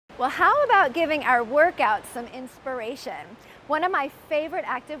Well, how about giving our workouts some inspiration? One of my favorite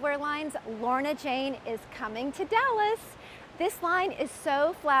activewear lines, Lorna Jane, is coming to Dallas. This line is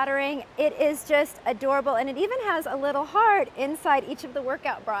so flattering. It is just adorable, and it even has a little heart inside each of the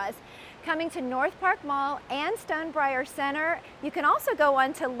workout bras. Coming to North Park Mall and Stonebriar Center. You can also go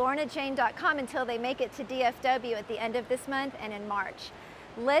on to lornajane.com until they make it to DFW at the end of this month and in March.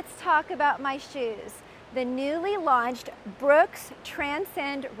 Let's talk about my shoes. The newly launched Brooks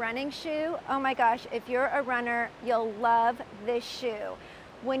Transcend running shoe. Oh my gosh, if you're a runner, you'll love this shoe.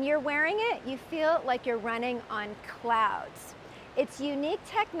 When you're wearing it, you feel like you're running on clouds. Its unique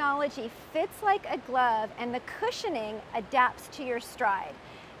technology fits like a glove, and the cushioning adapts to your stride.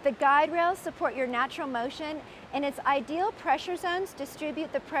 The guide rails support your natural motion, and its ideal pressure zones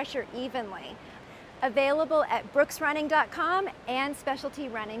distribute the pressure evenly. Available at brooksrunning.com and specialty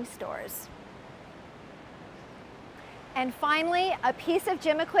running stores. And finally, a piece of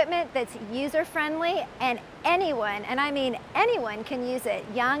gym equipment that's user-friendly, and anyone, and I mean anyone, can use it,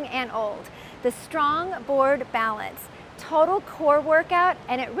 young and old. The Strong Board Balance. Total core workout,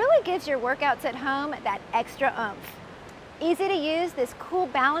 and it really gives your workouts at home that extra oomph. Easy to use, this cool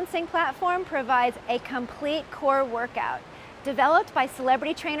balancing platform provides a complete core workout. Developed by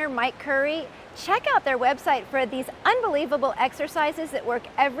celebrity trainer Mike Curry, check out their website for these unbelievable exercises that work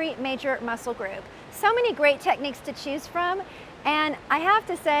every major muscle group. So many great techniques to choose from, and I have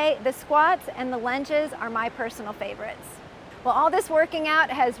to say the squats and the lunges are my personal favorites. Well, all this working out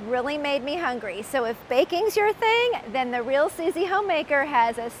has really made me hungry, so if baking's your thing, then the Real Susie Homemaker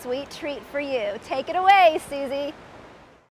has a sweet treat for you. Take it away, Susie.